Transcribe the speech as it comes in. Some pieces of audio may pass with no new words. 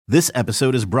This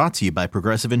episode is brought to you by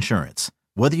Progressive Insurance.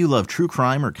 Whether you love true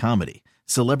crime or comedy,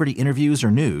 celebrity interviews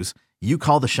or news, you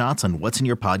call the shots on what's in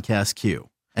your podcast queue.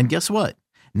 And guess what?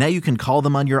 Now you can call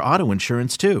them on your auto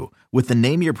insurance too with the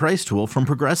Name Your Price tool from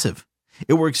Progressive.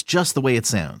 It works just the way it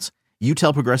sounds. You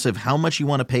tell Progressive how much you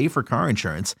want to pay for car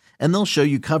insurance, and they'll show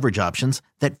you coverage options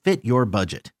that fit your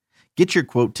budget. Get your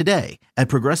quote today at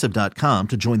Progressive.com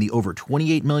to join the over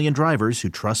 28 million drivers who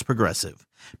trust Progressive.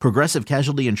 Progressive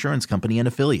Casualty Insurance Company and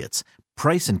Affiliates.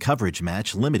 Price and coverage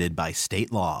match limited by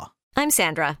state law. I'm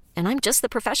Sandra, and I'm just the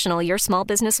professional your small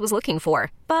business was looking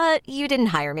for. But you didn't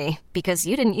hire me because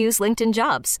you didn't use LinkedIn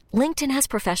Jobs. LinkedIn has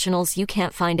professionals you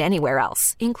can't find anywhere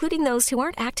else, including those who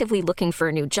aren't actively looking for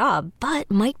a new job, but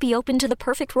might be open to the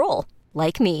perfect role,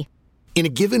 like me. In a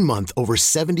given month, over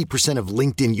 70% of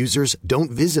LinkedIn users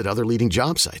don't visit other leading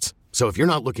job sites. So if you're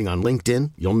not looking on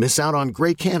LinkedIn, you'll miss out on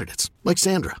great candidates like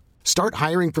Sandra. Start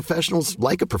hiring professionals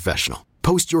like a professional.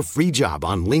 Post your free job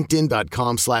on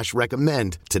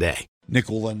linkedin.com/recommend today. Nick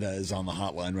Wallenda is on the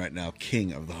hotline right now,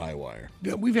 king of the high wire.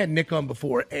 Yeah, we've had Nick on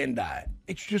before, and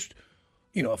it's just,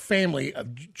 a family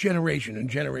of generation and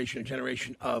generation and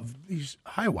generation of these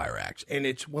high wire acts, and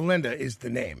it's Wallenda is the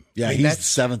name. Yeah, he's the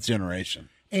seventh generation.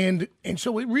 And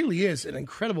so it really is an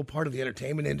incredible part of the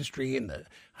entertainment industry, and I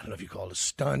don't know if you call it a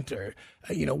stunt or,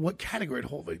 what category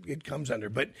it comes under.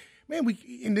 But, man,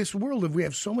 in this world, if we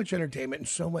have so much entertainment and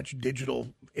so much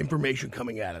digital information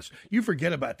coming at us, you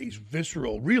forget about these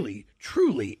visceral, really,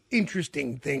 truly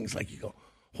interesting things. Like you go,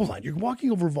 hold on, you're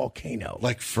walking over a volcano.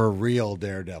 Like for real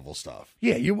Daredevil stuff.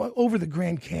 Yeah, you walk over the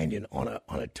Grand Canyon on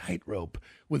a tightrope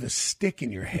with a stick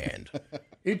in your hand.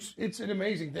 It's an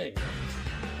amazing thing.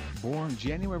 Born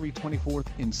January 24th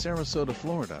in Sarasota,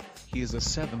 Florida, he is a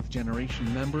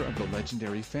seventh-generation member of the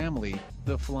legendary family,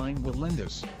 the Flying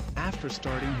Wallendas. After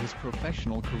starting his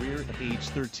professional career at age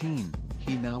 13,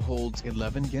 he now holds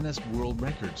 11 Guinness World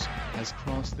Records, has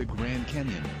crossed the Grand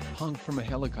Canyon, hung from a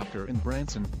helicopter in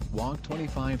Branson, walked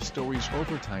 25 stories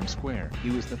over Times Square. He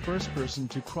was the first person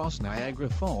to cross Niagara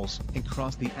Falls and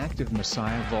cross the active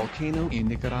Masaya volcano in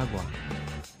Nicaragua.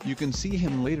 You can see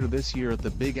him later this year at the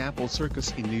Big Apple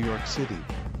Circus in New York City.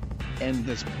 And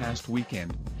this past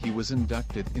weekend, he was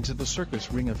inducted into the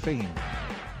Circus Ring of Fame.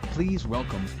 Please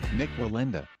welcome Nick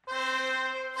Wallenda.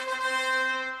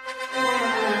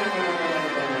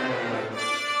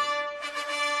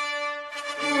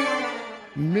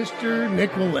 Mr. Nick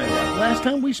Wallenda. Last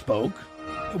time we spoke,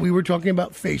 we were talking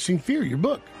about Facing Fear, your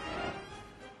book.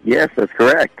 Yes, that's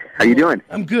correct. How you doing?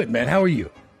 I'm good, man. How are you?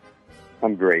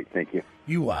 I'm great, thank you.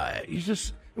 You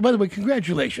just. By the way,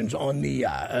 congratulations on the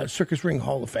Circus Ring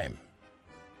Hall of Fame.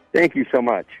 Thank you so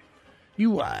much. We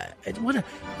were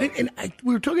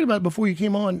talking about it before you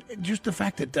came on, just the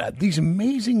fact that these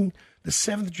amazing, the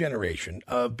seventh generation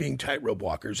of being tightrope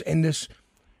walkers, and this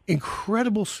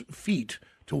incredible feat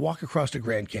to walk across the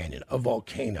Grand Canyon, a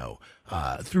volcano,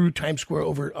 through Times Square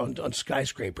over on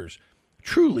skyscrapers.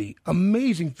 Truly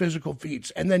amazing physical feats.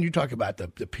 And then you talk about the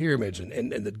pyramids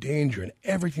and the danger and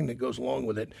everything that goes along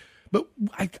with it. But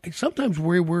I sometimes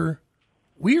we're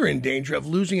in danger of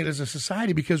losing it as a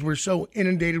society because we're so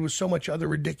inundated with so much other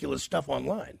ridiculous stuff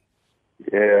online.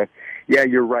 Yeah,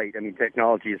 you're right. I mean,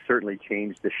 technology has certainly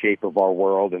changed the shape of our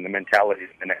world and the mentality of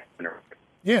the next generation.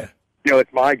 Yeah.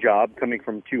 It's my job, coming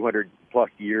from 200-plus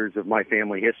years of my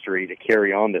family history, to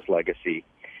carry on this legacy.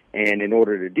 And in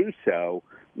order to do so,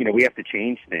 we have to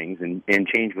change things and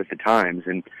change with the times.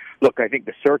 And look, I think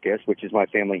the circus, which is my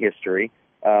family history,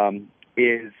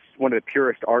 is one of the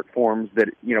purest art forms that,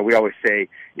 we always say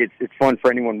it's fun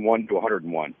for anyone 1 to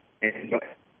 101. And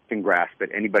can grasp it.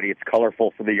 Anybody, it's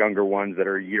colorful for the younger ones that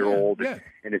are a year old,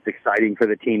 and it's exciting for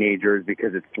the teenagers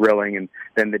because it's thrilling, and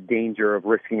then the danger of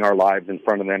risking our lives in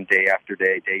front of them day after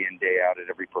day, day in, day out at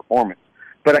every performance.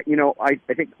 But, I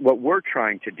think what we're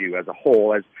trying to do as a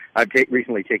whole, as I've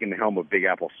recently taken the helm of Big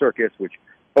Apple Circus, which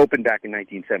opened back in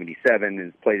 1977 and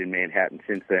has played in Manhattan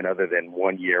since then, other than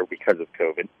 1 year because of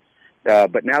COVID.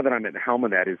 But now that I'm at the helm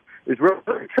of that, is really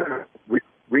trying to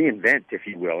reinvent, if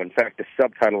you will. In fact, the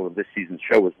subtitle of this season's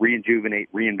show was Rejuvenate,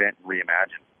 Reinvent, and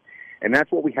Reimagine. And that's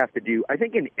what we have to do, I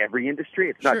think, in every industry.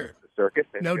 It's not just the circus.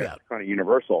 No doubt. It's kind of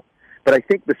universal. But I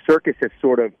think the circus has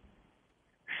sort of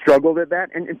struggled at that.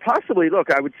 And possibly,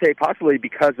 look, I would say possibly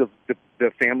because of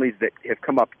the families that have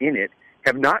come up in it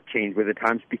have not changed with the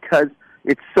times, because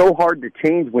it's so hard to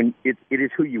change when it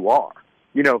is who you are.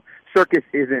 Circus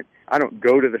isn't, I don't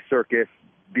go to the circus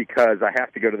because I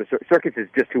have to go to the circus. Is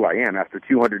just who I am after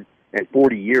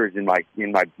 240 years it's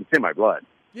in my blood.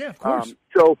 Yeah, of course.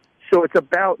 So it's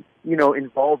about,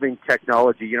 involving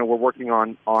technology. We're working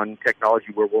on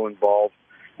technology where we'll involve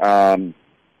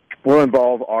will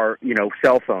involve our,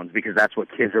 cell phones, because that's what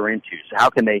kids are into. So how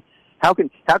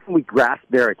can we grasp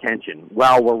their attention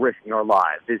while we're risking our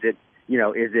lives? Is it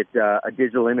a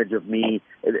digital image of me?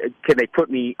 Can they put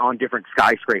me on different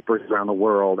skyscrapers around the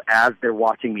world as they're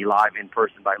watching me live in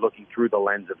person by looking through the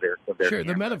lens of their Sure,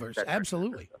 camera? the metaverse,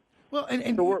 absolutely. Well,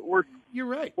 and so you're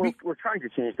right. We're trying to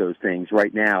change those things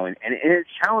right now, and it's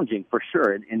challenging for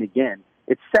sure. And again,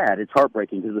 it's sad, it's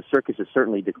heartbreaking, because the circus has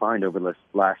certainly declined over the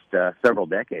last several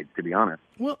decades, to be honest.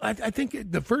 Well, I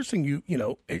think the first thing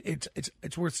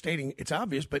it's worth stating, it's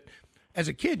obvious, but as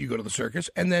a kid, you go to the circus,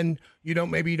 and then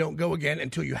maybe you don't go again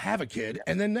until you have a kid,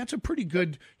 and then that's a pretty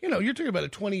good, you're talking about a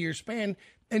 20-year span,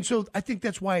 and so I think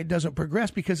that's why it doesn't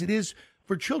progress, because it is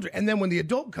for children. And then when the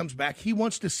adult comes back, he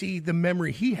wants to see the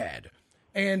memory he had.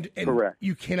 And Correct.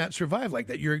 You cannot survive like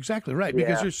that. You're exactly right,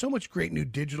 because Yeah. there's so much great new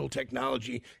digital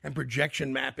technology and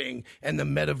projection mapping and the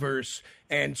metaverse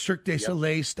and Cirque du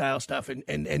Soleil style stuff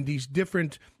and these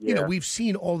different, we've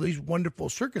seen all these wonderful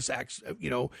circus acts,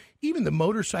 even the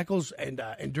motorcycles and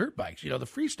dirt bikes, the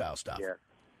freestyle stuff. Yeah.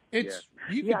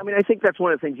 I think that's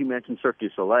one of the things you mentioned, Cirque du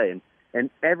Soleil, and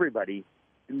everybody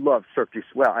loves Cirque du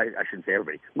Soleil. Well, I shouldn't say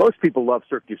everybody. Most people love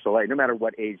Cirque du Soleil. No matter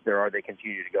what age they are, they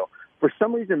continue to go. For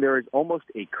some reason, there is almost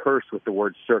a curse with the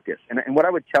word circus. And what I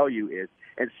would tell you is,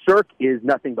 and cirque is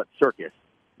nothing but circus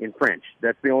in French.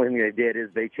 That's the only thing they did, is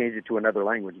they changed it to another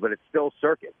language, but it's still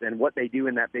circus. And what they do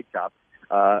in that big top,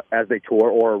 as they tour,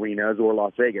 or arenas, or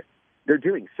Las Vegas, they're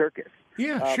doing circus.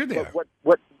 Yeah, sure they are.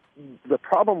 What the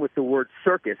problem with the word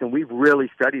circus, and we've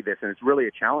really studied this, and it's really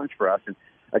a challenge for us. And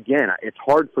again, it's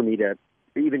hard for me to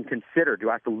even consider, do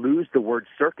I have to lose the word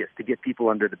circus to get people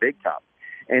under the big top?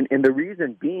 And the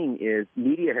reason being is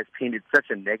media has painted such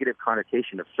a negative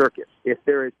connotation of circus. If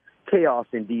there is chaos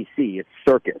in D.C., it's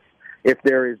circus. If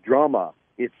there is drama,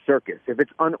 it's circus. If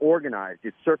it's unorganized,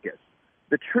 it's circus.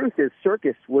 The truth is,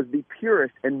 circus was the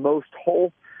purest and most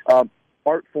whole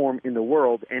art form in the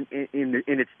world and in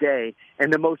its day,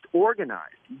 and the most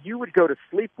organized. You would go to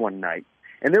sleep one night,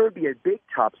 and there would be a big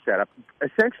top setup,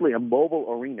 essentially a mobile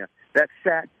arena, that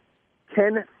sat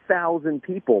 10,000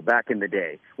 people back in the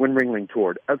day when Ringling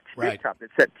toured. A big top that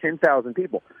sat 10,000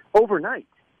 people overnight.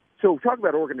 So talk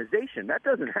about organization. That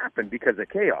doesn't happen because of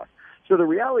chaos. So the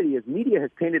reality is media has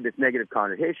painted this negative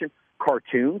connotation.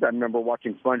 Cartoons. I remember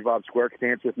watching SpongeBob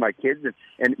SquarePants with my kids,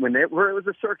 and when it was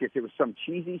a circus, it was some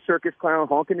cheesy circus clown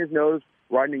honking his nose,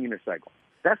 riding a unicycle.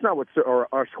 That's not what, or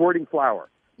squirting flour.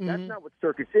 That's not what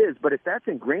circus is. But if that's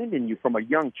ingrained in you from a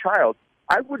young child,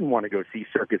 I wouldn't want to go see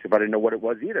circus if I didn't know what it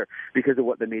was either, because of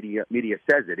what the media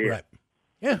says it is. Right.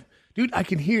 Yeah. Dude, I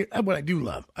can hear what I do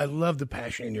love. I love the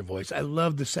passion in your voice. I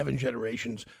love the 7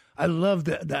 generations. I love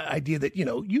the idea that,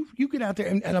 you get out there,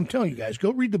 and I'm telling you guys,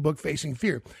 go read the book Facing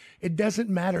Fear. It doesn't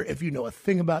matter if you know a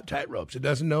thing about tightropes. It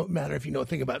doesn't matter if you know a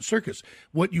thing about circus.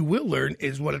 What you will learn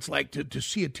is what it's like to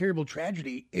see a terrible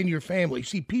tragedy in your family,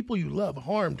 see people you love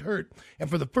harmed, hurt, and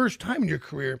for the first time in your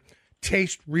career,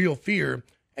 taste real fear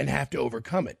and have to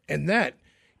overcome it. And that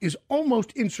is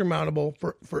almost insurmountable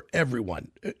for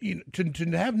everyone.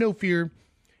 To have no fear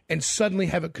and suddenly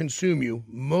have it consume you,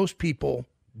 most people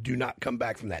do not come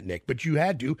back from that, Nick. But you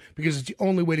had to, because it's the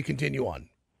only way to continue on.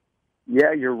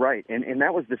 Yeah, you're right. And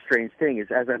that was the strange thing, is,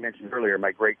 as I mentioned earlier,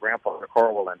 my great-grandfather,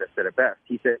 Carl Wallenda, said it best.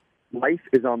 He said, life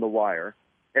is on the wire.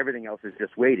 Everything else is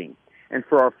just waiting. And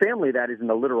for our family, that isn't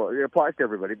the literal. It applies to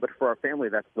everybody, but for our family,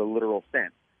 that's the literal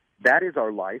sense. That is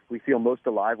our life. We feel most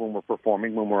alive when we're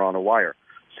performing, when we're on a wire.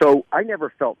 So I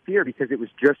never felt fear, because it was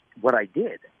just what I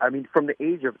did. I mean, from the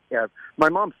age of my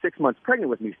mom's 6 months pregnant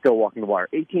with me, still walking the wire,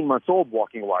 18 months old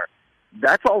walking the wire.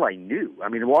 That's all I knew. I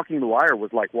mean, walking the wire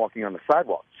was like walking on the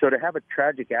sidewalk. So to have a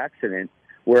tragic accident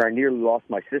where I nearly lost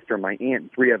my sister, my aunt,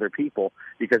 and 3 other people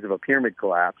because of a pyramid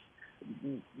collapse,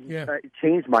 it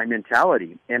changed my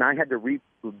mentality. And I had to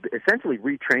essentially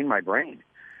retrain my brain.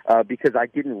 Because I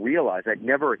didn't realize I'd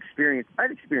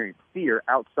experienced fear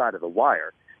outside of the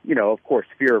wire. Of course,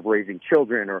 fear of raising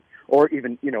children or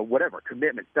even, whatever,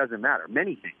 commitments, doesn't matter.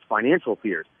 Many things, financial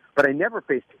fears. But I never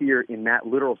faced fear in that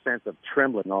literal sense of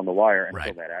trembling on the wire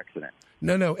until that accident.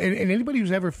 No. And anybody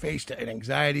who's ever faced an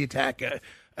anxiety attack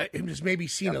has maybe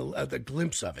seen a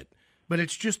glimpse of it. But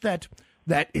it's just that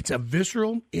it's a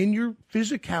visceral in your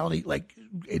physicality, like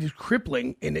it is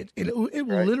crippling, and it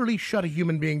will literally shut a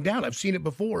human being down. I've seen it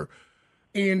before,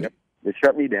 and it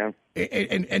shut me down.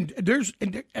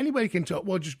 And anybody can tell,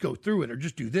 well, just go through it, or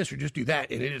just do this, or just do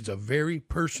that, and it is a very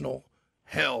personal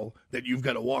hell that you've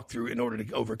got to walk through in order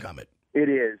to overcome it. It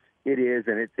is,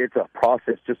 and it's a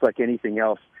process, just like anything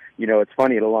else. It's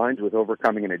funny, it aligns with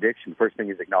overcoming an addiction. First thing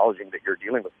is acknowledging that you're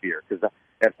dealing with fear, because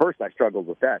at first I struggled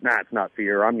with that. Nah, it's not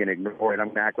fear. I'm going to ignore it. I'm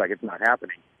going to act like it's not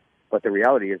happening. But the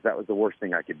reality is that was the worst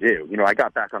thing I could do. You know, I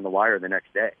got back on the wire the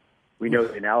next day. We know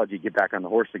the analogy, get back on the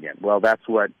horse again. Well, that's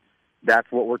what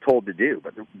we're told to do.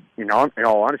 But, you know, in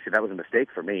all honesty, that was a mistake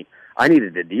for me. I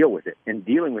needed to deal with it. And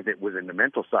dealing with it was in the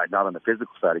mental side, not on the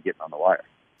physical side of getting on the wire.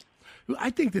 I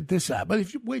think that this, but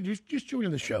if you wait, just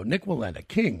joining the show, Nik Wallenda,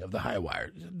 king of the high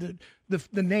wire.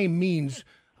 The name means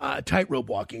tightrope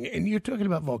walking, and you're talking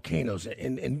about volcanoes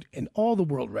and all the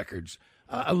world records,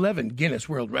 11 Guinness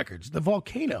World Records. The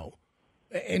volcano,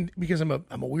 and because I'm a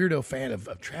weirdo fan of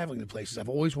traveling to places, I've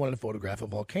always wanted to photograph a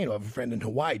volcano. I have a friend in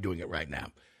Hawaii doing it right now,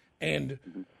 and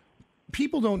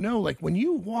people don't know, like when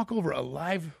you walk over a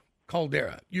live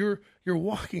caldera, you're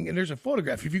walking, and there's a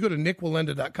photograph. If you go to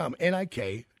nikwallenda.com,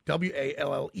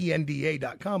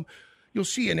 NIKWALLENDA.com, you'll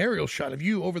see an aerial shot of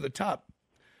you over the top.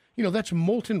 You know, that's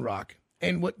molten rock.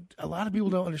 And what a lot of people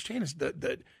don't understand is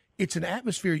that it's an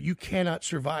atmosphere you cannot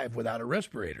survive without a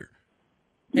respirator.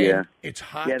 And yeah. It's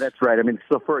hot. Yeah, that's right. I mean,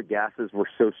 sulfuric gases were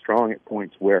so strong at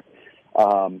points where,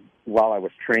 while I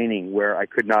was training, where I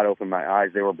could not open my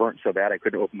eyes. They were burnt so bad I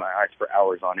couldn't open my eyes for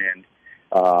hours on end.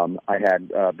 I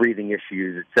had breathing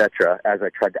issues, etc. As I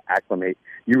tried to acclimate.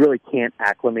 You really can't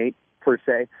acclimate per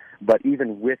se, but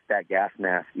even with that gas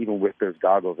mask, even with those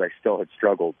goggles, I still had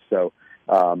struggled. So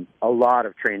a lot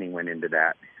of training went into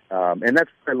that. And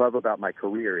that's what I love about my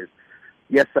career is,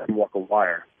 yes, I can walk a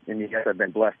wire, and yes, I've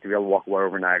been blessed to be able to walk a wire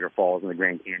over Niagara Falls and the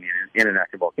Grand Canyon in an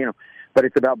active volcano, but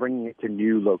it's about bringing it to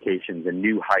new locations and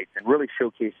new heights and really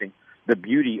showcasing the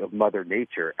beauty of Mother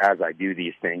Nature as I do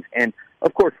these things. And,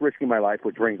 of course, risking my life,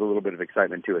 which brings a little bit of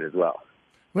excitement to it as well.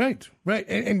 Right.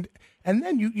 And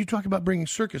then you talk about bringing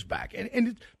circus back.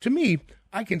 And to me,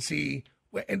 I can see,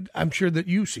 and I'm sure that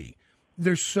you see,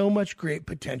 there's so much great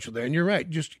potential there. And you're right,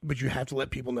 but you have to let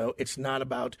people know it's not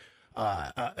about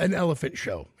an elephant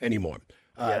show anymore.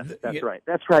 Yes, that's right.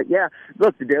 That's right. Yeah.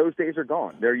 Look, those days are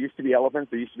gone. There used to be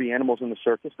elephants. There used to be animals in the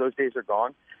circus. Those days are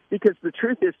gone because the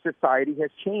truth is society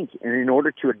has changed. And in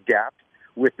order to adapt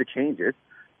with the changes,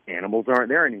 animals aren't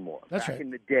there anymore. That's Back right. in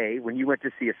the day, when you went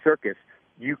to see a circus,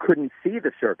 you couldn't see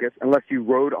the circus unless you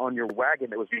rode on your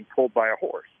wagon that was being pulled by a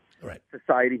horse. Right.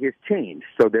 Society has changed,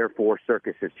 so therefore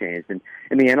circus has changed. And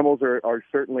the animals are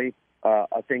certainly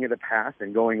a thing of the past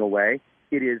and going away.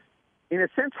 It is, in a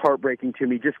sense, heartbreaking to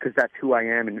me just because that's who I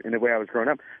am and the way I was growing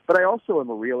up. But I also am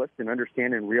a realist and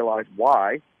understand and realize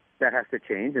why that has to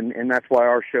change, and that's why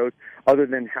our shows, other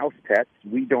than house pets,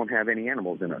 we don't have any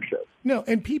animals in our shows. No,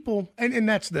 and people, and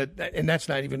that's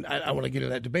not even, I want to get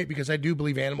into that debate because I do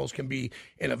believe animals can be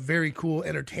in a very cool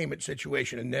entertainment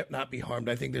situation and not be harmed.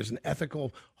 I think there's an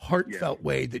ethical, heartfelt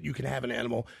way that you can have an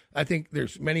animal. I think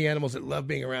there's many animals that love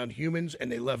being around humans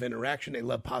and they love interaction, they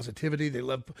love positivity, they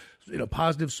love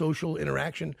positive social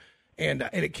interaction. And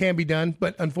it can be done,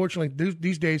 but unfortunately,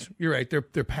 these days, you're right,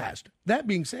 they're past. That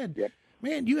being said,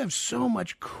 man, you have so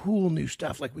much cool new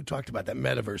stuff, like we talked about, that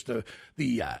metaverse,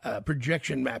 the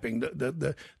projection mapping,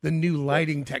 the new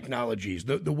lighting technologies,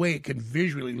 the way it can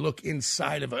visually look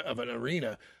inside of an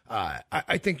arena.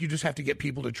 I think you just have to get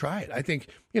people to try it. I think,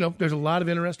 there's a lot of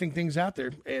interesting things out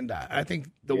there, and I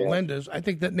think the Wallendas, I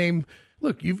think that name,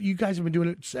 look, you guys have been doing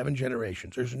it 7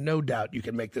 generations. There's no doubt you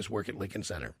can make this work at Lincoln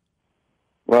Center.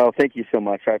 Well, thank you so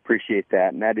much. I appreciate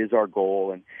that, and that is our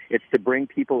goal, and it's to bring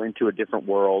people into a different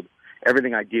world.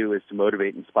 Everything I do is to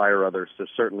motivate and inspire others. So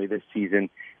certainly this season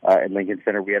at Lincoln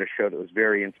Center, we had a show that was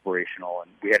very inspirational,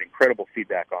 and we had incredible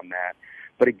feedback on that.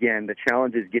 But again, the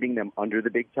challenge is getting them under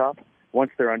the big top. Once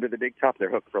they're under the big top,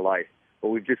 they're hooked for life. But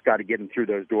we've just got to get them through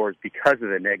those doors because of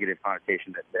the negative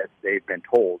connotation that they've been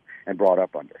told and brought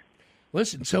up under.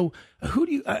 Listen, so who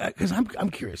do you, because I'm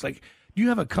curious, like, do you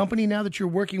have a company now that you're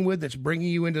working with that's bringing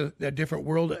you into a different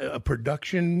world, a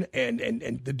production and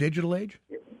the digital age?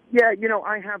 Yeah,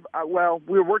 I have,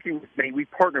 we're working with we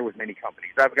partner with many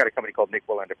companies. I've got a company called Nik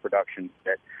Wallenda Productions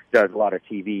that does a lot of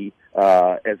TV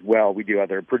as well. We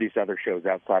produce other shows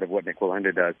outside of what Nik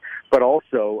Wallenda does, but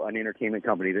also an entertainment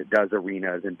company that does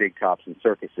arenas and big tops and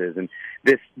circuses. And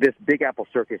this Big Apple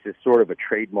Circus is sort of a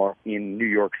trademark in New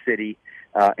York City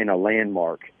and a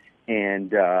landmark.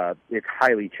 And it's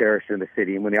highly cherished in the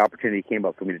city. And when the opportunity came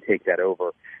up for me to take that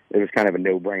over, it was kind of a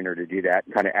no-brainer to do that,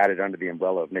 kind of added under the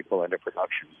umbrella of Nik Wallenda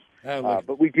Productions.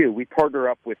 But we partner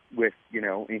up with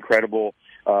incredible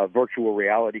virtual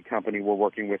reality company we're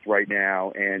working with right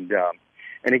now. And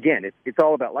again, it's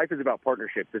all about, life is about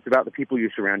partnerships. It's about the people you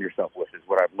surround yourself with is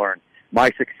what I've learned.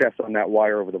 My success on that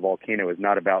wire over the volcano is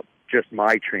not about just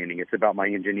my training. It's about my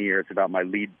engineer. It's about my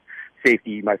lead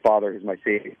safety, my father who's my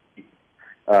safety.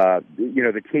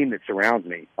 The team that surrounds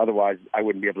me. Otherwise, I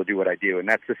wouldn't be able to do what I do. And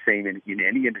that's the same in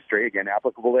any industry, again,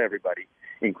 applicable to everybody,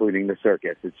 including the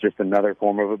circus. It's just another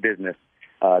form of a business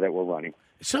that we're running.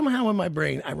 Somehow in my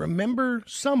brain, I remember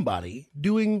somebody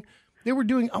they were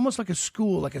doing almost like a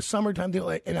school, like a summertime deal.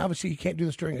 And obviously you can't do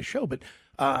this during a show, but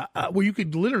where you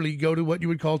could literally go to what you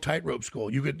would call tightrope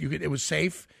school. You could, it was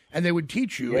safe, and they would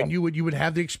teach you, and you would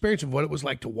have the experience of what it was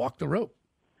like to walk the rope.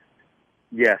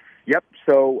 Yes. Yep.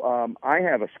 So I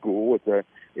have a school.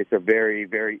 It's a very,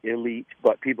 very elite,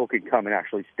 but people can come and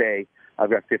actually stay.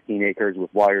 I've got 15 acres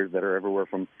with wires that are everywhere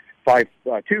from 2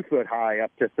 foot high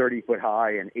up to 30 foot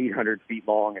high and 800 feet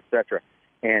long, etc.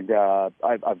 And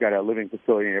I've got a living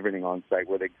facility and everything on site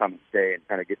where they come and stay and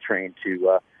kind of get trained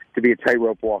to be a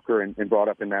tightrope walker and brought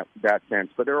up in that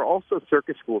sense. But there are also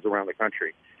circus schools around the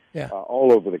country,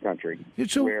 all over the country,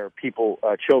 where people,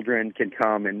 children can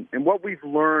come. And what we've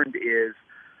learned is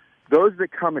those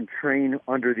that come and train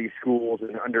under these schools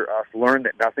and under us learn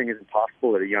that nothing is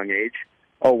impossible at a young age.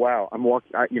 Oh, wow, I'm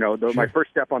walking, my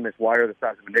first step on this wire the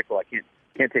size of a nickel, I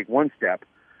can't take one step.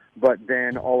 But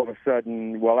then all of a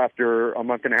sudden, after a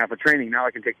month and a half of training, now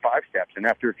I can take 5 steps. And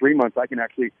after 3 months, I can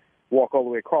actually walk all the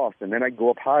way across, and then I go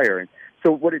up higher. And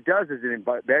so what it does is it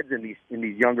embeds in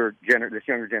this younger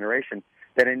generation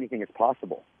that anything is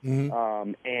possible.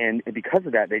 Mm-hmm. And because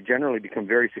of that, they generally become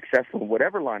very successful in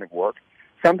whatever line of work.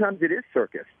 Sometimes it is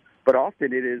circus, but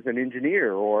often it is an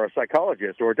engineer or a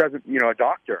psychologist or a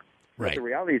doctor. Right. But the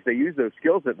reality is they use those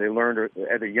skills that they learned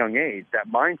at a young age, that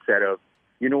mindset of,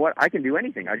 you know what, I can do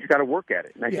anything. I just got to work at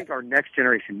it. And I think our next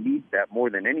generation needs that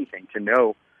more than anything, to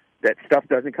know that stuff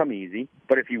doesn't come easy,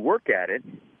 but if you work at it,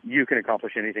 you can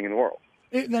accomplish anything in the world.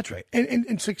 That's right.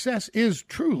 And success is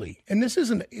truly, and this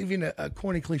isn't even a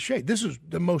corny cliche, this is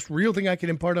the most real thing I can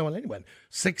impart on anyone.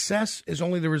 Success is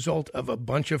only the result of a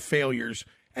bunch of failures,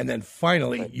 and then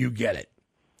finally you get it.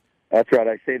 That's right.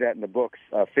 I say that in the books.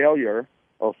 Failure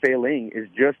or failing is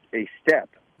just a step.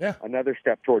 Yeah. Another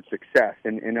step towards success.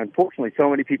 And unfortunately, so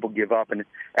many people give up. And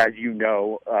as you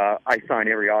know, I sign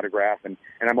every autograph, and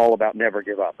I'm all about never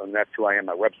give up. And that's who I am.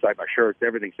 My website, my shirts,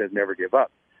 everything says never give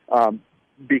up.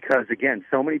 Because, again,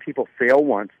 so many people fail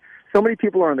once. So many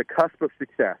people are on the cusp of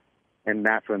success, and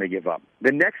that's when they give up.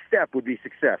 The next step would be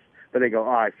success. But they go,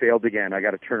 I failed again. I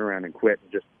got to turn around and quit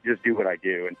and just do what I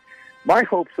do. And my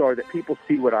hopes are that people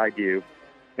see what I do,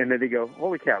 and then they go,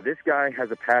 holy cow, this guy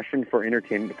has a passion for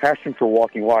entertainment, a passion for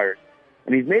walking wires,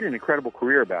 and he's made an incredible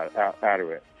career out of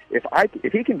it.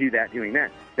 If he can do that, doing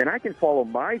that, then I can follow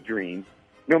my dream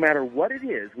no matter what it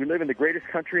is. We live in the greatest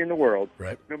country in the world.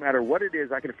 Right. No matter what it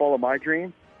is, I can follow my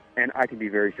dream, and I can be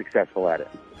very successful at it.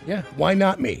 Yeah, why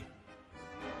not me?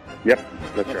 Yep,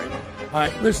 that's right. All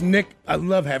right, listen, Nick, I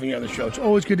love having you on the show. It's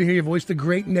always good to hear your voice, the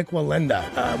great Nick Wallenda.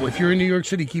 If you're in New York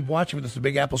City, keep watching with us, the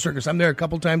Big Apple Circus. I'm there a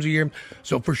couple times a year,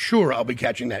 so for sure I'll be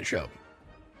catching that show.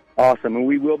 Awesome, and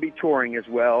we will be touring as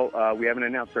well. We haven't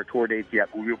announced our tour dates yet,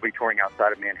 but we will be touring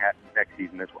outside of Manhattan next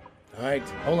season as well. All right,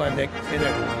 hold on, Nick. Stay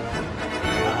there.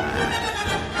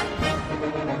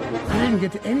 I didn't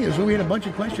get to any of those. We had a bunch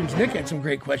of questions. Nick had some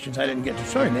great questions I didn't get to.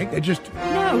 Sorry, Nick.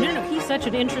 No. He's such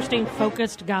an interesting,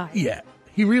 focused guy. Yeah,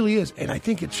 he really is. And I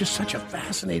think it's just such a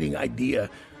fascinating idea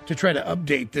to try to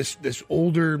update this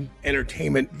older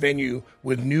entertainment venue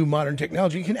with new modern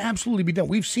technology. It can absolutely be done.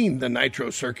 We've seen the Nitro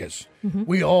Circus. Mm-hmm.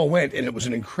 We all went, and it was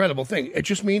an incredible thing. It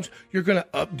just means you're going to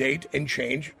update and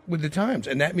change with the times.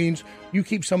 And that means you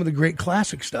keep some of the great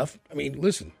classic stuff. I mean,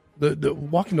 listen. The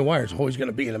walking the wire is always going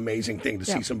to be an amazing thing to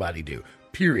see somebody do,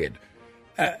 period.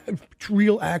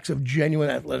 Real acts of genuine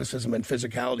athleticism and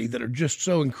physicality that are just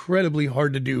so incredibly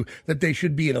hard to do that they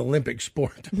should be an Olympic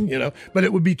sport, But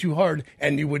it would be too hard,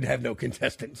 and you would have no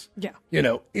contestants. Yeah.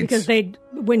 Because they'd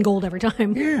win gold every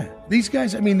time. Yeah. These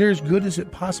guys, I mean, they're as good as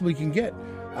it possibly can get.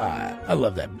 I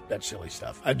love that silly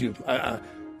stuff. I do.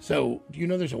 So, do you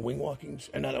know there's a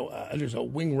there's a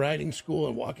wing riding school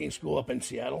and walking school up in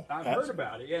Seattle? I've heard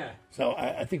about it, yeah. So,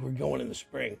 I think we're going in the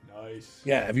spring. Nice.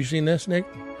 Yeah, have you seen this, Nick?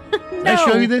 No. Did I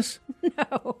show you this?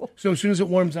 No. So, as soon as it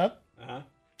warms up,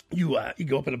 you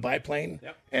go up in a biplane,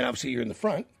 and obviously you're in the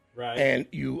front. Right. And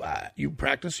you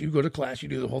practice, you go to class, you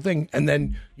do the whole thing, and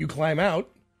then you climb out,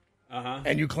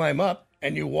 and you climb up,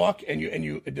 and you walk, and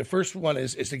you. The first one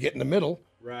is to get in the middle.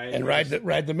 Right. And ride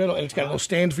the middle, and it's got a little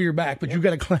stand for your back, but you got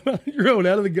to climb out on your own,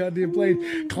 out of the goddamn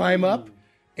plane, climb up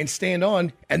and stand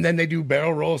on, and then they do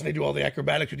barrel rolls, and they do all the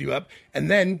acrobatics with you up,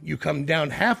 and then you come down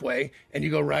halfway, and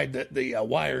you go ride the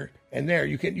wire, and there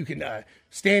you can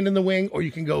stand in the wing, or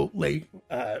you can go lay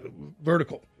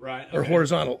vertical or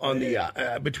horizontal on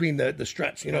the between the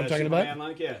struts. You know what I'm talking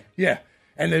about? Yeah.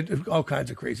 And there's all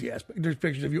kinds of crazy aspects. There's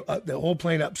pictures of you, the whole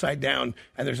plane upside down,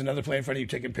 and there's another plane in front of you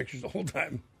taking pictures the whole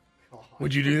time.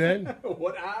 Would you do that?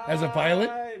 As a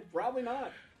pilot? Probably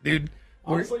not. Dude,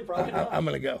 honestly, probably not. I'm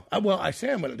going to go. I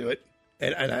say I'm going to do it,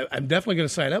 I'm definitely going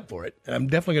to sign up for it, and I'm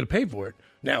definitely going to pay for it.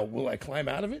 Now, will I climb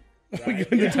out of it? When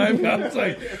the time comes,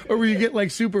 or where you get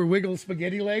like super wiggle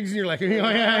spaghetti legs, and you're like, Is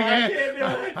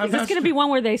this going to be one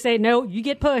where they say no? You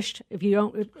get pushed if you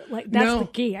don't. Like that's the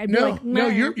key. I'd be like, no,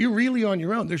 you're really on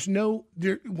your own. There's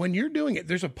when you're doing it,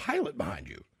 there's a pilot behind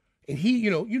you, and he, you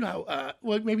know how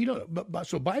well maybe you don't know, but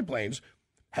so biplanes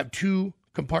have 2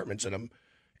 compartments in them,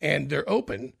 and they're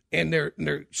open and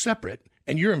they're separate,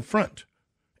 and you're in front,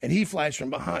 and he flies from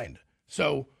behind.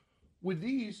 So with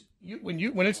these,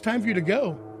 when it's time for you to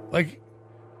go, like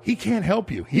he can't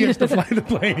help you. He has to fly the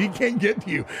plane. He can't get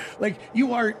to you. Like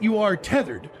you are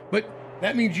tethered, but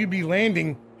that means you'd be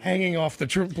landing hanging off the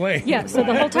plane. Yeah. So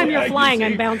the whole time you're flying,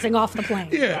 I'm bouncing off the plane.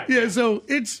 Yeah. So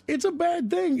it's a bad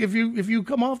thing if you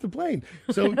come off the plane.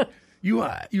 So you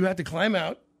have to climb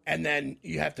out. And then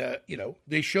you have to,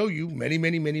 they show you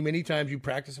many times. You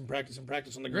practice on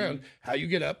the ground, how you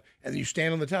get up, and then you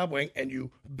stand on the top wing, and you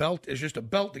belt. It's just a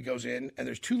belt that goes in, and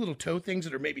there's 2 little toe things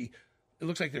that are maybe, it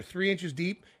looks like they're 3 inches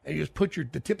deep, and you just put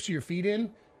the tips of your feet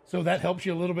in, so that helps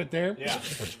you a little bit there. Yeah.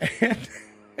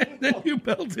 And then you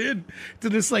belt in to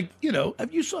this,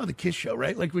 you saw the Kiss show,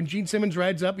 right? Like when Gene Simmons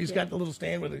rides up, he's got the little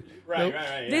stand with it. Right.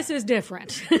 Yeah. This is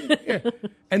different. Yeah.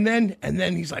 And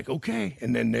then he's like, okay.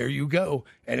 And then there you go.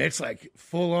 And it's like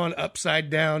full on upside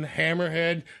down,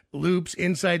 hammerhead, loops,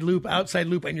 inside loop, outside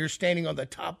loop. And you're standing on the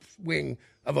top wing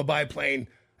of a biplane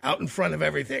out in front of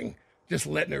everything, just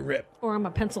letting it rip. Or I'm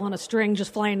a pencil on a string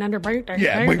just flying under.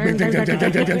 Yeah,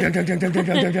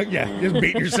 just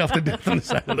beat yourself to death on the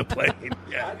side of the plane.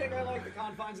 Yeah. I think I like the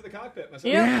confines of the cockpit myself.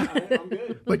 Yeah. I'm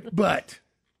good. But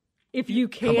if you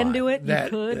can do it, you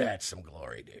could. That's some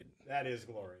glory, dude. That is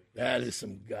glory. That is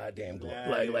some goddamn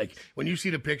glory. Like when you see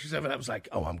the pictures of it, I was like,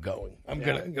 oh, I'm going. I'm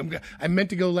gonna. I meant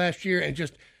to go last year, and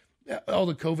just all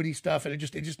the COVID-y stuff, and it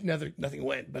just nothing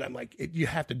went. But I'm like, you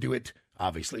have to do it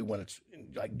obviously when it's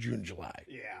in like June, July.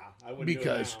 Yeah, I wouldn't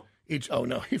because do it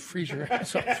now. you freeze your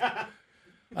ass off.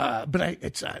 But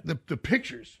it's the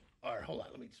pictures are. Hold on,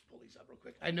 let me just pull these up real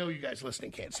quick. I know you guys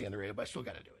listening can't see on the radio, but I still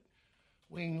got to do it.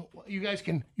 You guys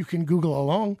can Google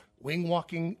along. Wing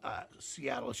walking,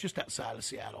 Seattle. It's just outside of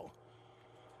Seattle.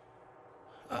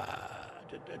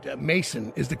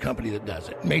 Mason is the company that does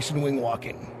it. Mason Wing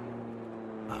Walking.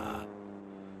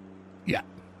 Yeah.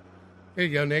 Here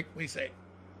you go, Nick. What do you say?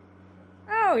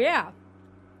 Oh yeah.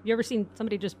 You ever seen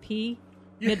somebody just pee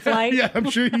mid-flight? Yeah, I'm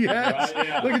sure he has. Right,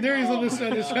 yeah. Look at there. He's on this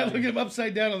side. Look at him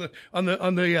upside down on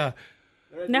the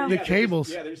No. cables.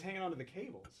 They're just hanging onto the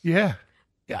cables. Yeah.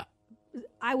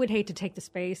 I would hate to take the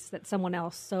space that someone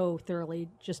else so thoroughly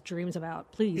just dreams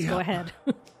about. Please go ahead.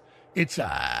 It's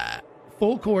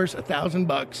full course,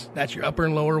 $1,000. That's your upper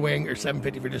and lower wing, or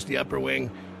 $750 for just the upper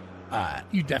wing.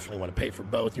 You definitely want to pay for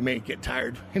both. You may get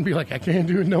tired and be like, I can't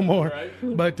do it no more. Right.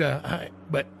 But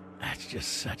that's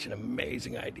just such an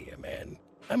amazing idea, man.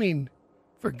 I mean,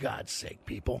 for God's sake,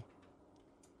 people.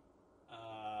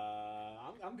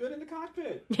 I'm good in the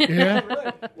cockpit. Yeah.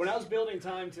 Really. When I was building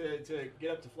time to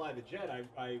get up to fly the jet,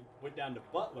 I went down to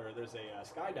Butler. There's a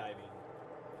skydiving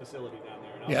facility down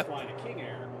there, and I was flying a King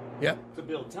Air to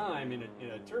build time in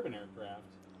a turbine aircraft.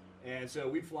 And so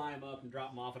we'd fly them up and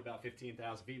drop them off at about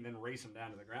 15,000 feet and then race them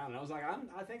down to the ground. And I was like,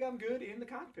 I think I'm good in the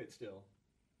cockpit still.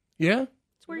 Yeah?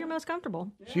 It's where you're most comfortable.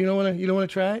 So you don't want to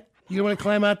try it? You don't want to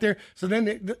climb out there? So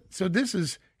then, this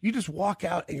is, you just walk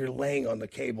out and you're laying on the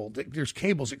cable. There's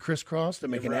cables that crisscross that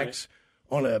make an X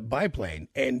on a biplane.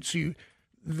 And so you,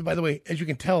 by the way, as you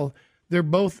can tell,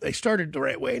 they started the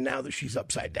right way now that she's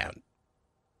upside down.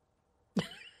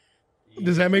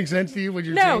 Does that make sense to you? What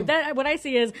you're saying? No, what I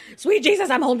see is, sweet Jesus,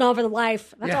 I'm holding on for the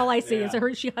life. That's all I see is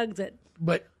her. She hugs it.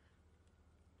 But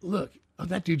look,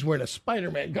 that dude's wearing a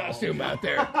Spider-Man costume out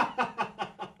there.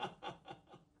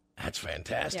 That's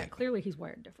fantastic. Yeah, clearly he's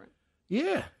wired different.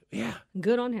 Yeah.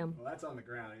 Good on him. Well, that's on the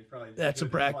ground. He's probably that's a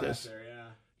practice. There,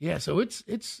 yeah. So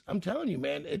it's. I'm telling you,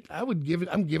 man. I'm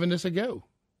giving this a go.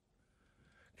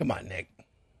 Come on, Nick.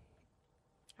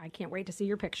 I can't wait to see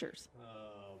your pictures.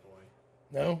 Oh boy.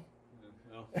 No.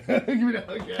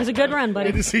 It was a good run,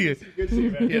 buddy. Good to see you. Good to see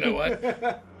you, man. You know what?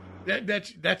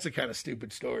 That's the kind of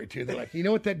stupid story too. They're like, you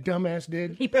know what that dumbass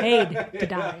did? He paid to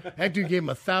die. That dude gave him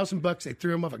 $1,000. They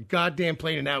threw him off a goddamn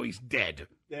plane, and now he's dead.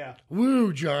 Yeah.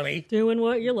 Woo, Johnny. Doing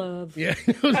what you love. Yeah.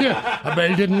 I bet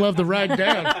he didn't love the ride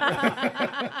down.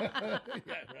 Yeah,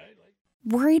 right.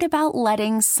 Worried about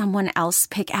letting someone else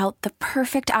pick out the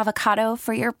perfect avocado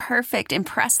for your perfect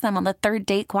impress them on the third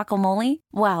date guacamole?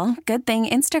 Well, good thing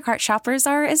Instacart shoppers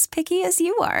are as picky as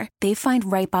you are. They find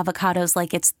ripe avocados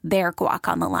like it's their guac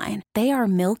on the line. They are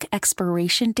milk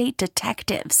expiration date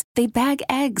detectives. They bag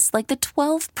eggs like the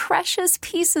 12 precious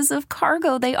pieces of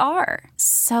cargo they are.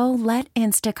 So let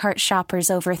Instacart shoppers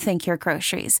overthink your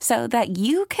groceries so that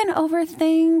you can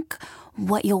overthink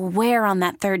what you'll wear on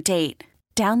that third date.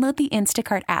 Download the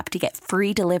Instacart app to get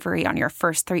free delivery on your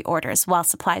first 3 orders while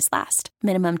supplies last.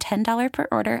 Minimum $10 per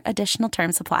order. Additional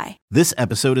terms apply. This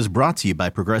episode is brought to you by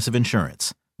Progressive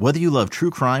Insurance. Whether you love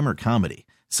true crime or comedy,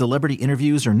 celebrity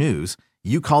interviews or news,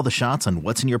 you call the shots on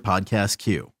what's in your podcast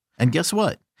queue. And guess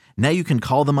what? Now you can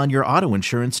call them on your auto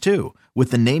insurance too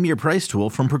with the Name Your Price tool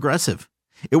from Progressive.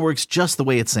 It works just the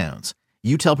way it sounds.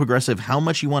 You tell Progressive how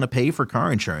much you want to pay for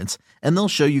car insurance, and they'll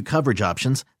show you coverage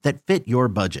options that fit your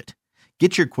budget.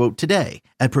 Get your quote today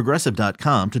at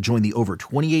Progressive.com to join the over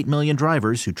 28 million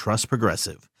drivers who trust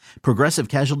Progressive. Progressive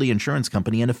Casualty Insurance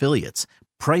Company and Affiliates.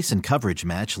 Price and coverage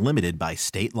match limited by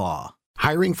state law.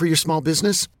 Hiring for your small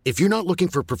business? If you're not looking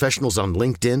for professionals on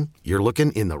LinkedIn, you're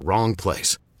looking in the wrong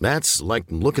place. That's like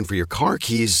looking for your car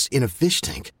keys in a fish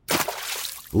tank.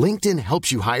 LinkedIn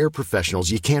helps you hire professionals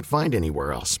you can't find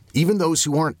anywhere else, even those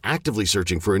who aren't actively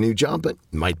searching for a new job but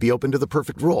might be open to the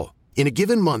perfect role. In a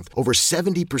given month, over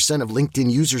 70% of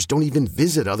LinkedIn users don't even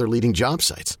visit other leading job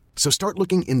sites. So start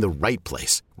looking in the right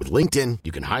place. With LinkedIn,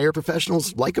 you can hire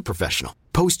professionals like a professional.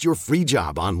 Post your free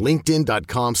job on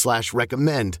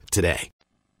linkedin.com/recommend today.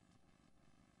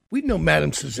 We know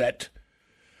Madame Suzette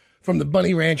from the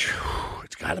Bunny Ranch.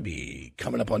 It's got to be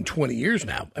coming up on 20 years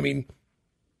now. I mean,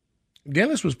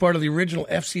 Dennis was part of the original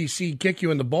FCC kick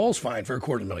you in the balls fine for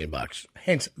 $250,000,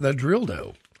 hence the drill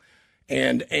dough.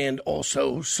 And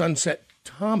also Sunset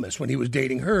Thomas when he was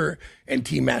dating her, and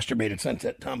T masturbated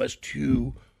Sunset Thomas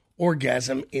to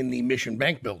orgasm in the Mission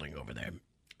Bank building over there.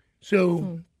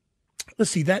 So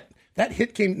let's see, that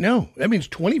hit came, no, that means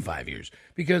 25 years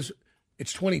because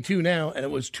it's 22 now, and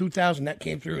it was 2000 that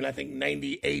came through, and I think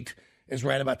 98 is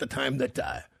right about the time that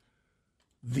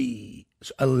the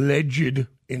alleged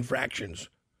infractions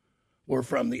were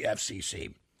from the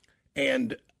FCC.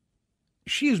 And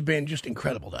she has been just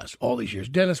incredible to us all these years.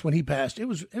 Dennis, when he passed, it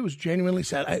was genuinely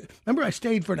sad. I remember I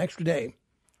stayed for an extra day,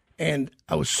 and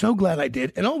I was so glad I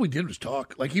did. And all we did was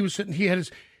talk. Like he was sitting, he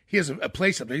has a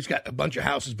place up there. He's got a bunch of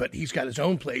houses, but he's got his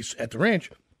own place at the ranch.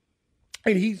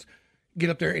 And he's get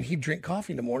up there and he'd drink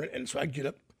coffee in the morning. And so I'd get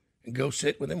up and go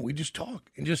sit with him. We just talk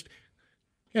and just,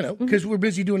 because we're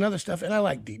busy doing other stuff. And I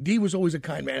like D. D was always a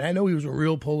kind man. I know he was a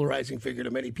real polarizing figure to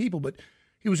many people, but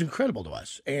he was incredible to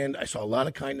us, and I saw a lot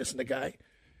of kindness in the guy,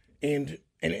 and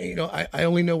I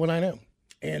only know what I know,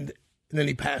 and then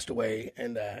he passed away,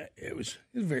 and it was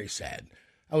very sad.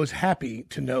 I was happy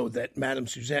to know that Madame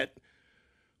Suzette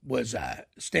was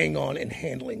staying on and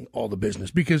handling all the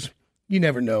business, because you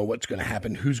never know what's going to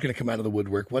happen, who's going to come out of the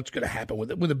woodwork, what's going to happen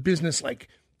with a business like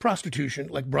prostitution,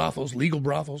 like brothels, legal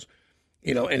brothels,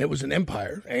 and it was an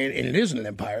empire, and it isn't an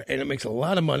empire, and it makes a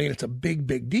lot of money, and it's a big,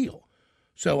 big deal.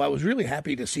 So I was really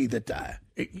happy to see that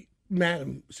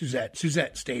Madame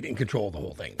Suzette stayed in control of the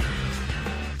whole thing.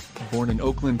 Born in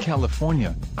Oakland,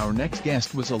 California, our next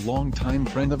guest was a longtime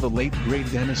friend of the late great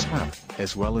Dennis Rupp,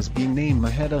 as well as being named the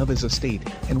head of his estate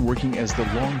and working as the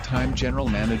longtime general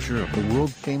manager of the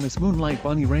world-famous Moonlight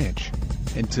Bunny Ranch.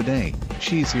 And today,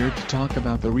 she's here to talk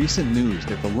about the recent news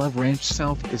that the Love Ranch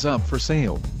South is up for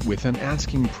sale, with an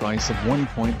asking price of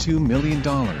 $1.2 million.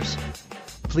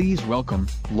 Please welcome,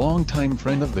 longtime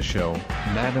friend of the show,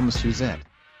 Madame Suzette.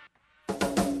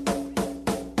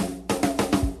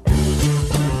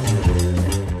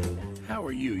 How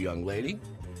are you, young lady?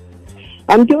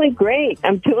 I'm doing great.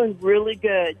 I'm doing really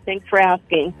good. Thanks for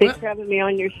asking. Thanks for having me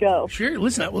on your show. Sure.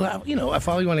 Listen, I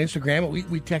follow you on Instagram.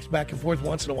 We text back and forth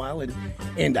once in a while, and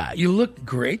you look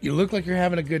great. You look like you're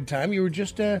having a good time. You were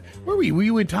just where were you? Were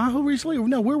you in Tahoe recently?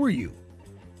 No, where were you?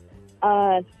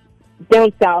 Down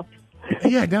south.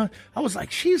 Yeah, I was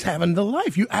like, she's having the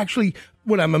life. You actually,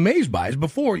 what I'm amazed by is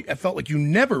before, I felt like you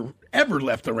never, ever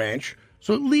left the ranch.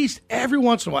 So at least every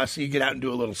once in a while, I see you get out and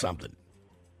do a little something.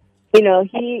 He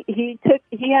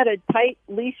had a tight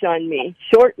leash on me,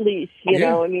 short leash, you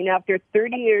know. I mean, after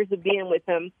 30 years of being with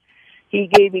him, he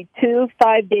gave me 2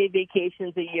 5-day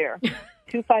vacations a year.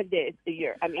 2 5-days a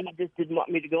year. I mean, he just didn't want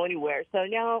me to go anywhere. So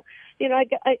now, I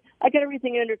got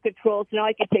everything under control. So now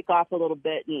I can take off a little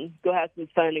bit and go have some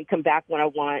fun and come back when I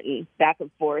want and back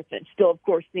and forth, and still, of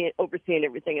course, overseeing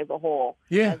everything as a whole.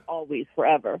 Yeah, as always,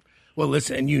 forever. Well,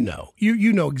 listen, and you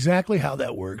know exactly how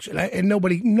that works, and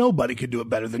nobody could do it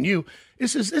better than you.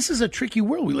 This is a tricky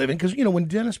world we live in, because when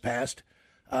Dennis passed,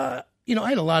 I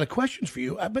had a lot of questions for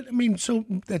you, but I mean, so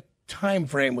that time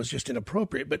frame was just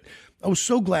inappropriate. But I was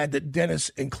so glad that Dennis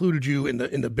included you in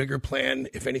the bigger plan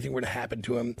if anything were to happen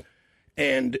to him,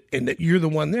 and that you're the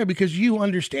one there because you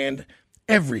understand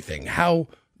everything, how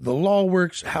the law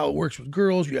works, how it works with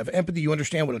girls. You have empathy. You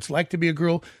understand what it's like to be a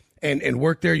girl. And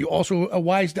work there. You also are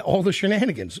wise to all the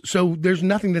shenanigans. So there's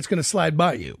nothing that's going to slide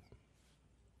by you.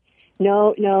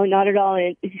 No, not at all.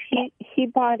 And he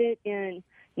bought it in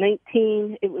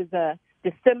it was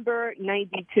December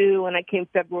 92, and I came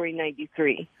February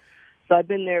 93. So I've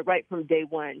been there right from day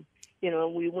one.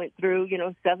 We went through,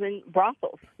 7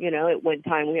 brothels. At one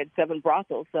time we had 7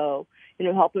 brothels. So,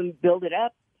 help him build it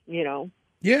up,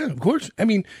 Yeah, of course. I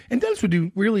mean, and Dennis would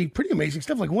do really pretty amazing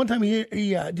stuff. Like one time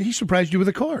he surprised you with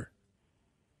a car.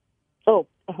 Oh,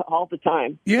 all the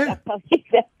time. Yeah. That's how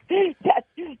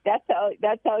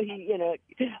he,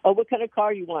 what kind of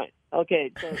car you want?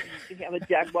 Okay, so you have a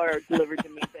Jaguar delivered to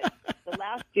me. But the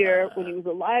last year when he was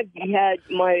alive, he had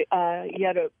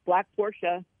a black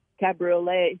Porsche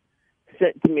Cabriolet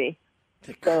sent to me.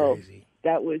 That's so crazy.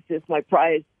 That was just my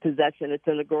prized possession. It's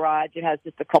in the garage. It has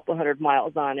just a couple 100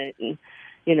 miles on it, and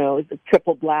it's a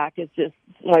triple black. It's just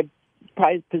my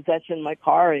prized possession, my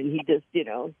car, and he just,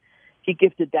 he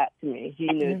gifted that to me. He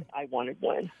knew I wanted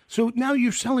one. So now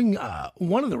you're selling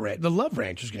one of the Love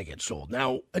Ranch is going to get sold.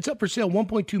 Now it's up for sale,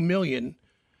 $1.2 million,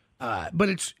 but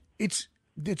it's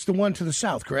the one to the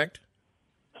south, correct?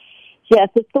 Yes,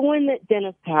 it's the one that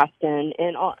Dennis passed in,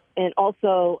 and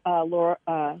also Laura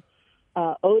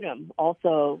Odom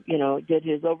also did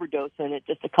his overdose in it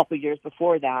just a couple years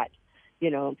before that.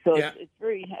 So yeah. It's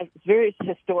very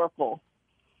historical.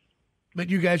 But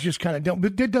you guys just kind of don't.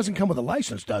 But it doesn't come with a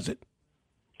license, does it?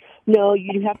 No,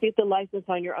 you have to get the license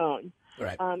on your own.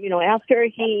 Right. After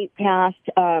he passed,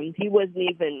 he wasn't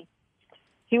even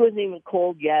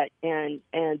cold yet, and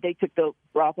they took the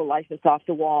brothel license off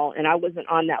the wall, and I wasn't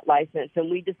on that license. And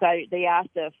we decided. They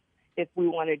asked us if we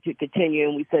wanted to continue,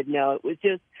 and we said no. It was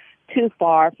just too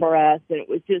far for us, and it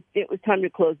was time to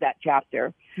close that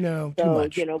chapter. No, so, too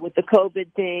much. With the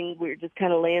COVID thing, we were just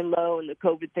kind of laying low, and the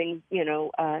COVID thing,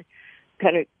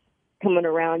 kind of coming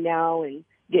around now and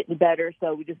getting better.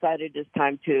 So we decided it's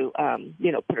time to,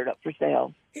 put it up for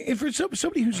sale. And for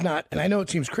somebody who's not, and I know it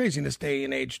seems crazy in this day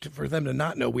and age for them to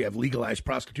not know we have legalized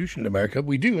prostitution in America.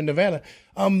 We do in Nevada.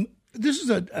 This is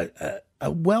a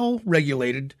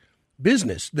well-regulated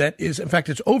business that is, in fact,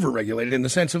 it's over-regulated in the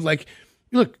sense of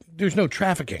look, there's no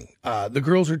trafficking. The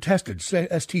girls are tested,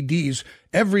 STDs.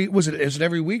 Is it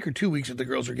every week or 2 weeks that the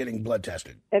girls are getting blood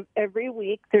tested? Every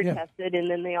week they're tested, and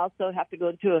then they also have to go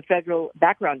into a federal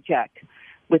background check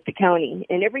with the county.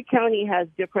 And every county has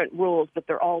different rules, but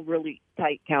they're all really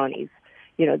tight counties.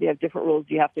 They have different rules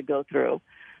you have to go through.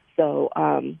 So,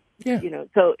 but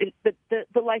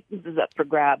the license is up for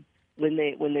grabs when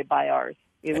they buy ours.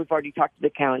 We've already talked to the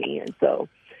county, and so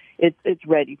it's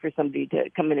ready for somebody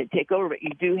to come in and take over. But you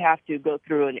do have to go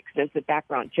through an extensive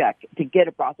background check to get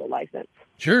a brothel license.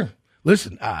 Sure.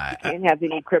 Listen, you can't have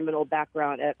any criminal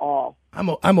background at all. I'm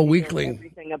a weakling.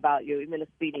 Everything about you, even a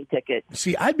speeding ticket.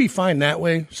 See, I'd be fine that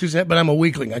way, Suzette, but I'm a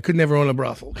weakling. I could never own a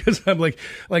brothel because I'm like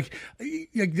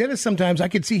Dennis. Sometimes I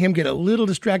could see him get a little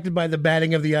distracted by the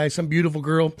batting of the eye, some beautiful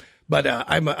girl. But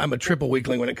I'm a triple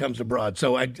weakling when it comes to broad,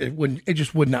 so it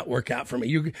just would not work out for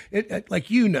me.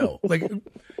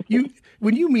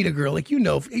 When you meet a girl,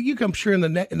 I'm sure in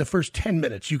the first 10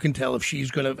 minutes you can tell if she's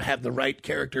going to have the right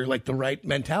character, the right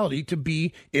mentality to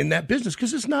be in that business,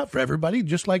 because it's not for everybody.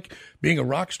 Just like being a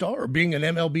rock star or being an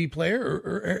MLB player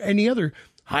or any other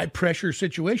high pressure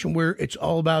situation where it's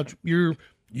all about your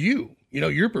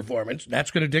performance.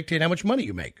 That's going to dictate how much money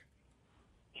you make.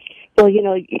 Well,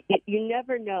 you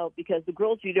never know, because the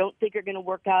girls you don't think are going to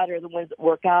work out are the ones that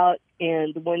work out,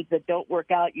 and the ones that don't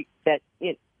work out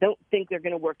don't think they're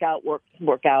going to work out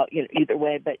either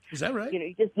way. But is that right?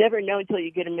 You just never know until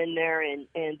you get them in there, and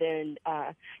then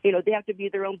they have to be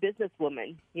their own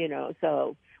businesswoman.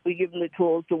 So we give them the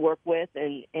tools to work with,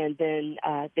 and then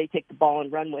they take the ball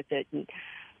and run with it. And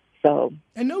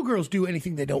no girls do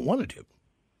anything they don't want to do.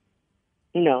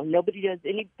 No, nobody does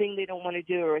anything they don't want to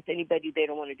do, or with anybody they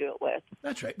don't want to do it with.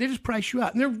 That's right. They just price you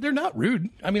out, and they're not rude.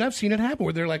 I mean, I've seen it happen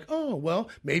where they're like, "Oh, well,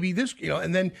 maybe this,"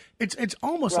 and then it's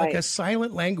almost like a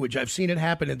silent language. I've seen it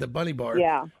happen at the Bunny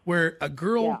Bar, where a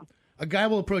girl A guy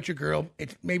will approach a girl.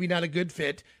 It's maybe not a good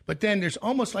fit, but then there's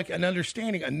almost like an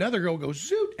understanding. Another girl goes,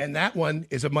 zoot, and that one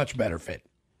is a much better fit.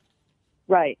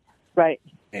 Right.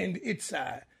 And it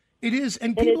is,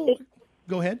 and people,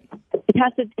 go ahead. It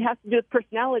has to do with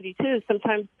personality, too.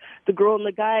 Sometimes the girl and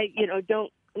the guy,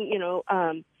 don't,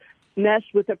 mesh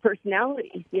with their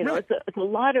personality. Right. It's a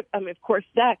lot of, of course,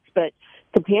 sex, but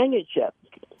companionship,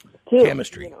 too.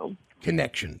 Chemistry.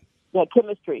 Connection. Yeah,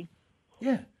 chemistry.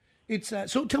 Yeah. It's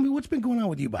so tell me what's been going on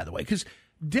with you, by the way, because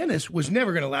Dennis was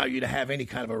never going to allow you to have any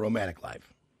kind of a romantic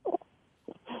life.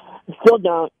 Still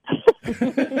don't.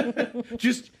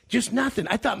 just nothing.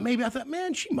 I thought,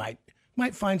 man, she might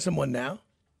find someone now.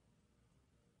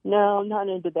 No, I'm not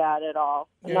into that at all.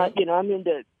 Yeah. I'm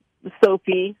into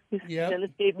Sophie. Yeah.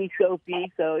 Dennis gave me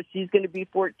Sophie, so she's going to be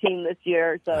 14 this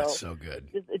year. So that's so good.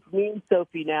 It's me and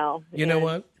Sophie now. You know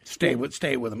what? Stay with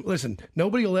them. Listen,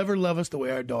 nobody will ever love us the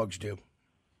way our dogs do.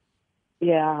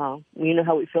 Yeah, we know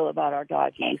how we feel about our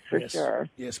doggies for sure.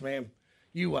 Yes, ma'am.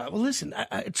 You well, listen.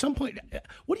 At some point,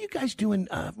 what are you guys doing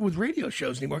with radio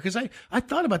shows anymore? Because I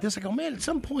thought about this. I go, man, at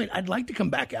some point, I'd like to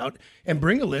come back out and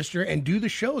bring a listener and do the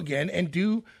show again and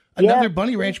do another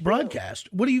Bunny Ranch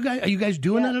broadcast. What are you guys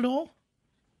doing that at all?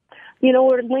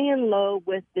 We're laying low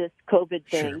with this COVID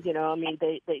thing. Sure.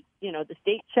 They the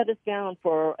state shut us down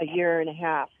for a year and a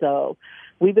half, so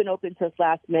we've been open since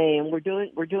last May, and we're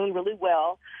doing really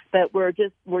well. But we're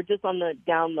just on the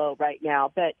down low right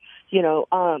now. But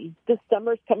this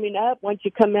summer's coming up. Once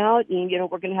you come out, and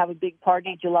we're going to have a big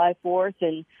party July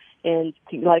 4th, and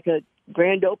like a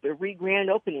grand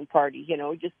opening party.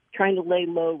 Just trying to lay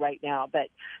low right now. But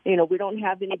we don't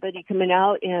have anybody coming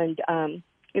out, and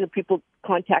people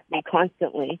contact me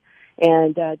constantly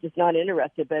and just not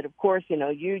interested. But, of course,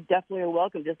 you definitely are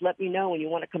welcome. Just let me know when you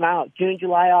want to come out. June,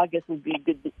 July, August would be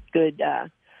good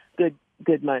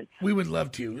months. We would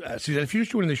love to. Suzette, if you're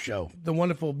doing the show, the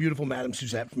wonderful, beautiful Madam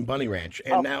Suzette from Bunny Ranch.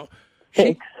 And now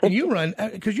and you run,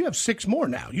 because you have 6 more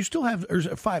now. You still have, or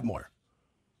 5 more?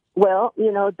 Well,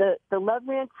 the Love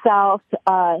Ranch South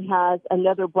has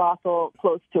another brothel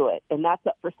close to it, and that's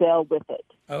up for sale with it.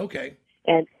 Oh, okay.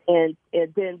 And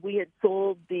then we had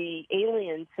sold the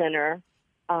Alien Center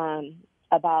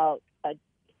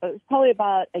it was probably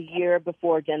about a year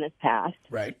before Dennis passed.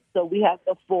 Right. So we have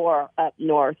the 4 up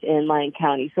north in Lyon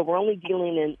County. So we're only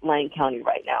dealing in Lyon County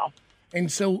right now.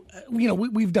 And so,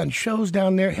 we've done shows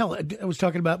down there. Hell, I was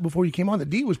talking about before you came on, the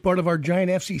D was part of our giant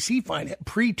FCC fine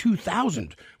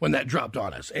pre-2000 when that dropped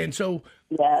on us. And so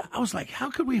I was like,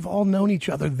 how could we have all known each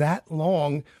other that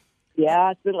long?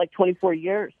 Yeah, it's been like 24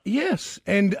 years. Yes,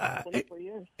 and 24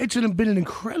 years. It's been an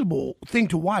incredible thing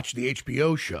to watch the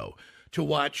HBO show, to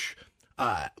watch,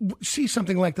 see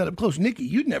something like that up close. Nikki,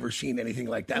 you'd never seen anything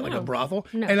like that, like a brothel.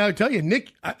 No. And I would tell you,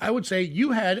 Nick, I would say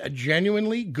you had a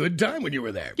genuinely good time when you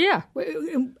were there. Yeah,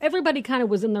 everybody kind of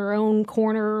was in their own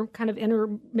corner, kind of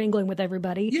intermingling with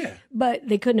everybody. Yeah. But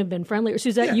they couldn't have been friendlier.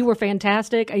 Suzette, you were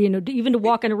fantastic. Even to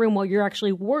walk in a room while you're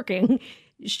actually working,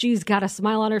 she's got a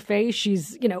smile on her face.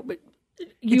 She's,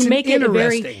 you make it a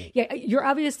very, you're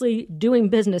obviously doing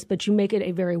business, but you make it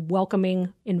a very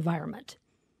welcoming environment.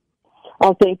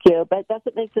 Oh, thank you. But that's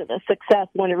what makes it a success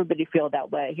when everybody feel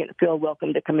that way, feel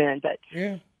welcome to come in. But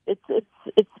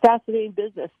it's fascinating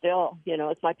business still.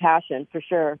 It's my passion for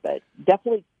sure. But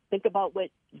definitely think about what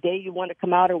day you want to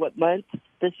come out or what month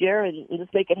this year and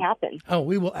just make it happen. Oh,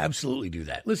 we will absolutely do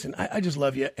that. Listen, I just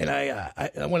love you. And I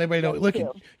want everybody to know, look,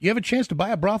 you have a chance to buy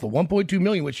a brothel, $1.2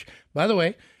 million, which, by the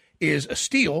way, is a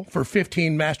steal for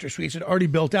 15 master suites that are already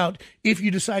built out. If you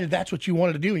decided that's what you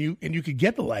wanted to do and you could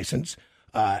get the license.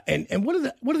 And what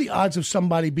are the odds of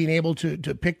somebody being able to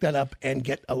pick that up and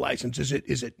get a license? Is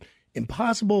it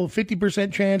impossible?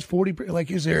 50% chance? 40%? Like,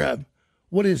 is there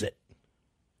what is it?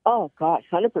 Oh gosh,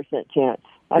 100% chance.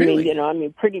 Really?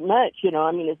 Pretty much. As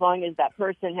long as that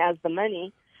person has the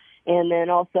money, and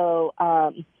then also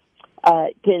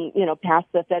can pass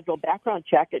the federal background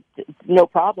check, it's no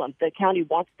problem. The county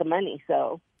wants the money,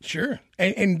 so. Sure.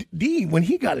 And Dee, when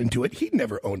he got into it, he'd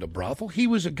never owned a brothel. He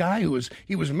was a guy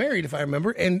he was married, if I remember,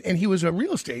 and he was a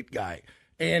real estate guy.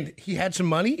 And he had some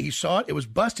money, he saw it was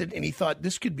busted, and he thought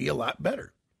this could be a lot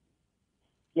better.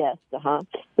 Yes, But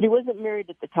he wasn't married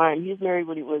at the time. He was married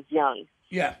when he was young.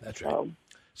 Yeah, that's right.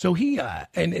 So he,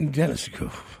 and Dennis,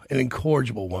 an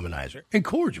incorrigible womanizer.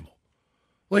 Incorrigible.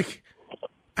 Like,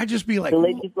 I'd just be like, the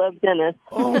ladies love Dennis.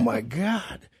 Oh, my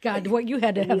God. God, what you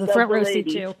had to have the front row seat,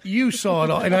 too. You saw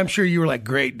it all, and I'm sure you were like,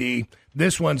 great, D,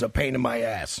 this one's a pain in my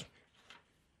ass.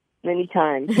 Many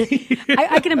times.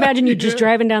 I can imagine you just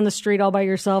driving down the street all by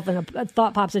yourself, and a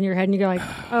thought pops in your head, and you're like,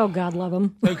 "Oh God, love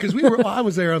him." Because I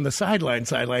was there on the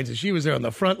sidelines, and she was there on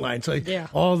the front line. So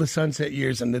all the sunset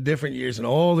years and the different years and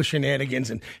all the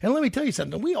shenanigans. And let me tell you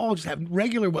something. We all just have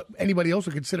regular, what anybody else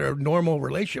would consider a normal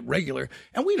relationship, regular.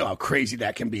 And we know how crazy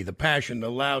that can be. The passion, the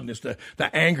loudness, the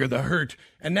anger, the hurt.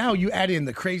 And now you add in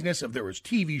the craziness of there was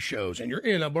TV shows and you're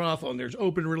in a brothel and there's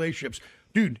open relationships.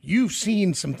 Dude, you've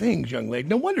seen some things, young lady.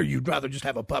 No wonder you'd rather just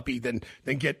have a puppy than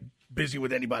get busy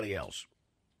with anybody else.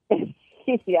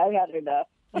 Yeah, I've had enough.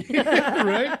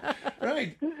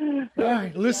 Right. All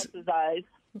right, listen.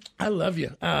 I love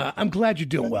you. I'm glad you're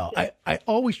doing well. I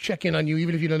always check in on you,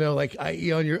 even if you don't know, like on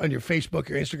your Facebook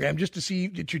or Instagram, just to see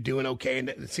that you're doing okay and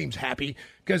that it seems happy,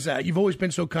 because you've always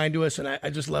been so kind to us, and I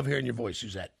just love hearing your voice,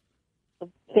 Suzette.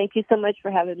 Thank you so much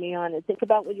for having me on. And think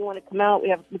about when you want to come out.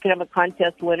 We can have a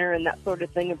contest winner and that sort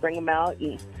of thing, and bring them out.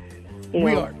 And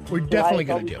we're definitely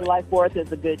going to do it. July 4th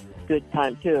is a good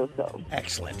time too. So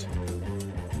excellent.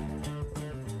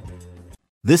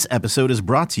 This episode is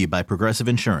brought to you by Progressive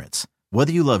Insurance.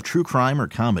 Whether you love true crime or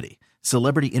comedy,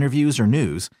 celebrity interviews or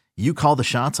news, you call the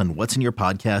shots on what's in your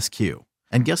podcast queue.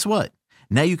 And guess what?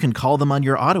 Now you can call them on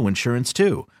your auto insurance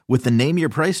too, with the Name Your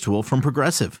Price tool from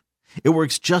Progressive. It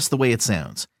works just the way it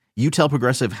sounds. You tell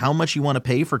Progressive how much you want to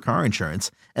pay for car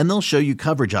insurance, and they'll show you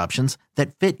coverage options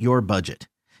that fit your budget.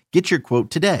 Get your quote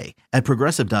today at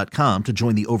Progressive.com to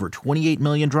join the over 28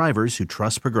 million drivers who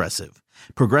trust Progressive.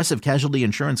 Progressive Casualty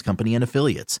Insurance Company and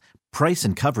Affiliates. Price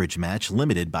and coverage match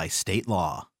limited by state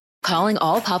law. Calling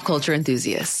all pop culture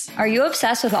enthusiasts. Are you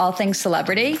obsessed with all things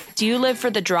celebrity? Do you live for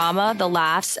the drama, the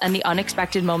laughs, and the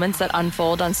unexpected moments that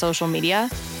unfold on social media?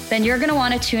 Then you're going to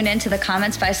want to tune in to the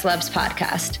Comments by Celebs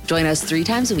podcast. Join us 3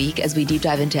 times a week as we deep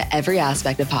dive into every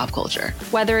aspect of pop culture.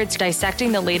 Whether it's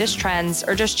dissecting the latest trends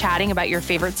or just chatting about your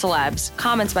favorite celebs,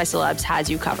 Comments by Celebs has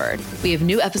you covered. We have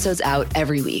new episodes out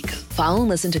every week. Follow and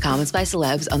listen to Comments by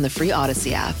Celebs on the free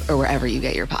Odyssey app or wherever you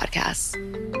get your podcasts.